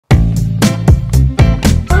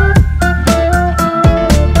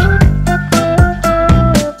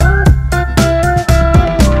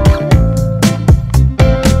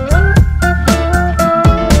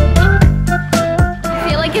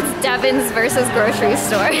Lisa's grocery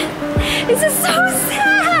store. This is so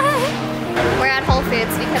sad! We're at Whole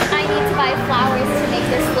Foods because I need to buy flowers to make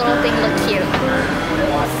this little thing look cute.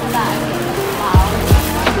 So that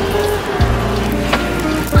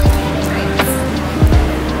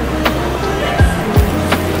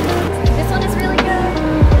this one is really good.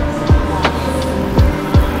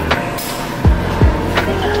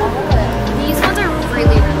 These ones are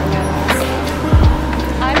really, really good.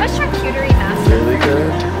 I'm a charcuterie master. Really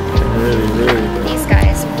good? Really, really good. These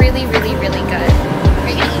guys, really, really, really good. Are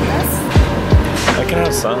you gonna eat this? I can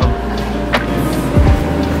have some.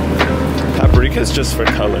 Paprika's just for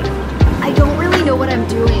color. I don't really know what I'm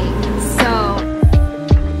doing, so.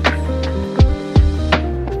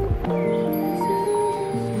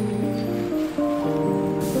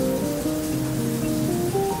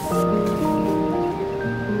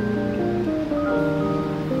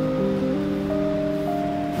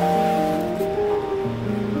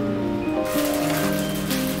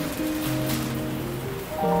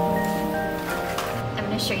 I'm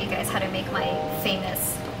gonna show you guys how to make my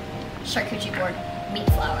famous charcuterie board meat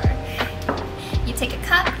flour. You take a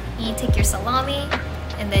cup, you take your salami,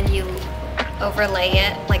 and then you overlay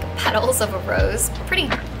it like petals of a rose. Pretty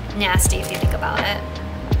nasty if you think about it.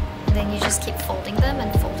 And then you just keep folding them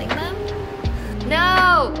and folding them.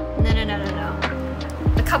 No! No, no, no, no, no.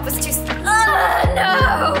 The cup was too,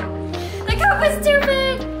 no! The cup was too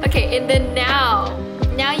big! Okay, and then now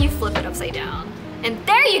you flip it upside down. And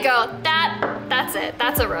there you go, that's it,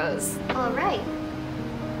 that's a rose. All right.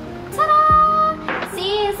 Ta-da!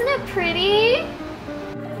 See, isn't it pretty?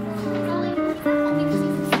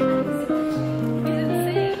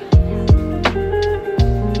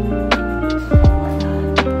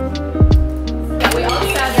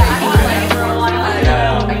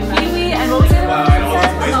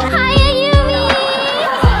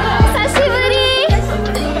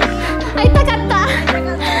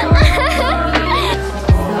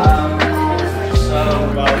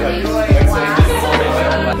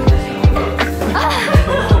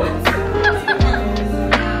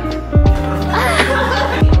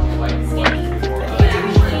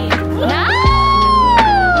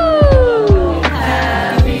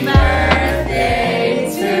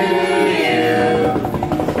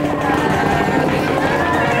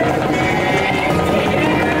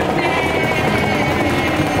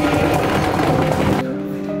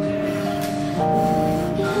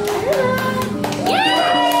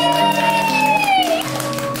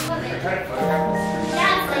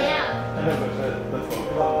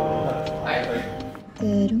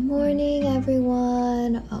 Good morning,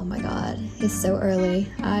 everyone. Oh my god, it's so early.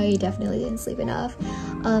 I definitely didn't sleep enough.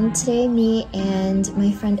 Today, me and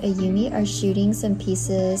my friend Ayumi are shooting some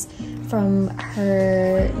pieces from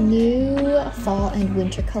her new fall and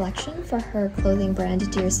winter collection for her clothing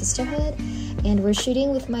brand, Dear Sisterhood. And we're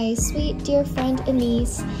shooting with my sweet dear friend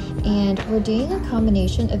Anise, and we're doing a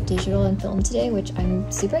combination of digital and film today, which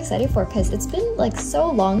I'm super excited for because it's been like so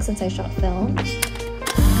long since I shot film.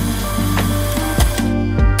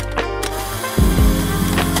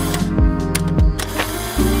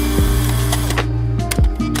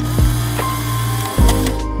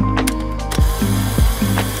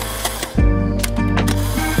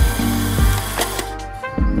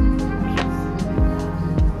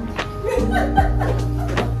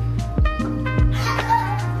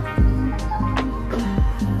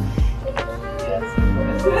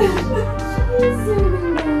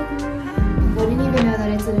 I didn't even know that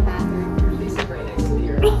it's in a bathroom. It's right next to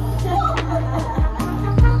your.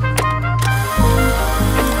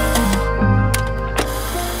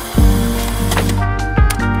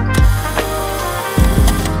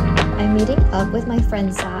 I'm meeting up with my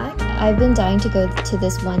friend Zach. I've been dying to go to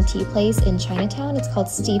this one tea place in Chinatown. It's called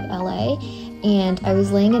Steep LA. And I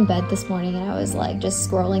was laying in bed this morning and I was like just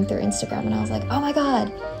scrolling through Instagram and I was like, oh my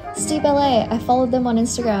god, Steep LA. I followed them on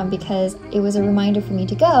Instagram because it was a reminder for me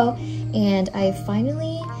to go, and I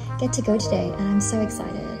finally get to go today and I'm so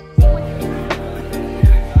excited.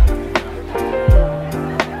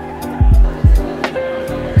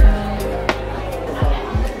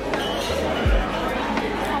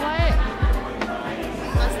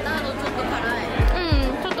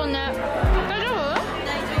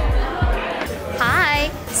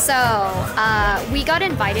 So, we got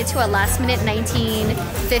invited to a last-minute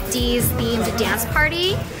 1950s themed dance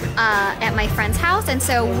party at my friend's house, and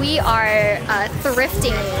so we are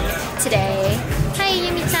thrifting today. Hi,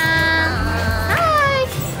 Yumi-chan. Hi.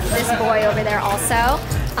 This boy over there also.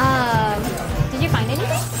 Did you find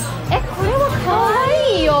anything? これは可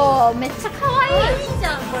愛いよ。めっちゃ可愛い。可愛いじ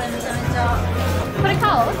ゃん、これめちゃめちゃ。これ買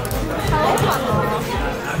おう？買おうかな。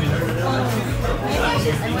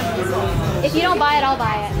If you don't buy it, I'll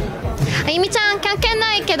buy it. あゆみちゃん関係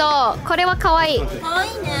ないけどこれは可愛い。可愛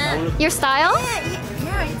いね。Your style?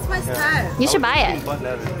 Yeah, it's my style. You should buy it.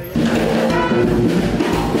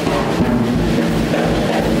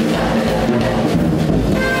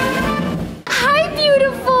 Hi,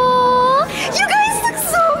 beautiful. You guys look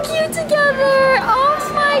so cute together. Oh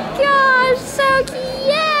my gosh, so cute.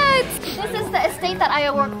 This is the estate that I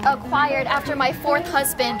acquired after my 4th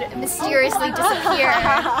husband mysteriously disappeared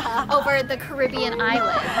over the Caribbean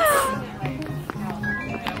islands.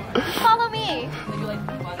 Follow me.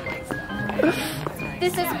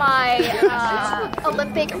 This is my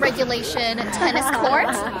Olympic regulation tennis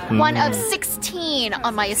court, one of 16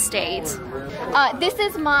 on my estate. This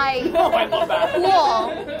is my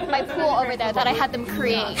pool over there that I had them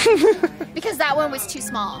create because that one was too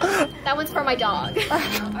small. That one's for my dog.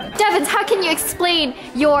 Devins, how can you explain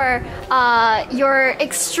your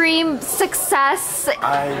extreme success?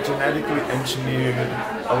 I genetically engineered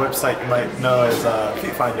a website you might know as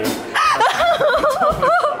Feet Finder.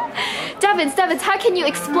 Devins, how can you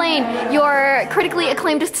explain your critically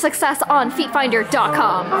acclaimed success on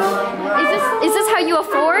feetfinder.com? Is this how you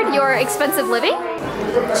afford your expensive living?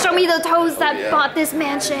 Show me the toes that bought this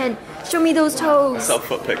mansion. Show me those toes. Sell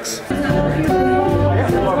foot pics.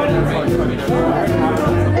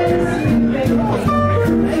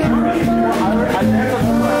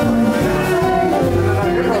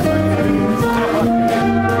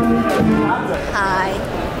 Hi.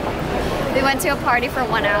 We went to a party for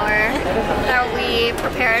 1 hour that we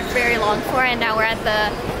prepared very long for, and now we're at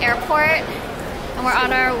the airport and we're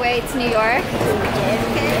on our way to New York.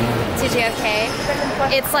 To JFK.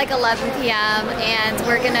 It's like 11 p.m. and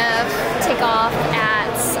we're gonna take off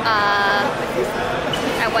at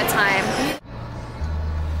what time?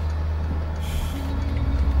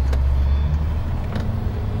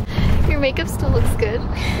 Your makeup still looks good.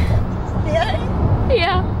 Yeah.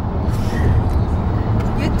 Yeah.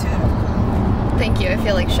 You too. Thank you, I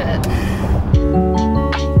feel like shit.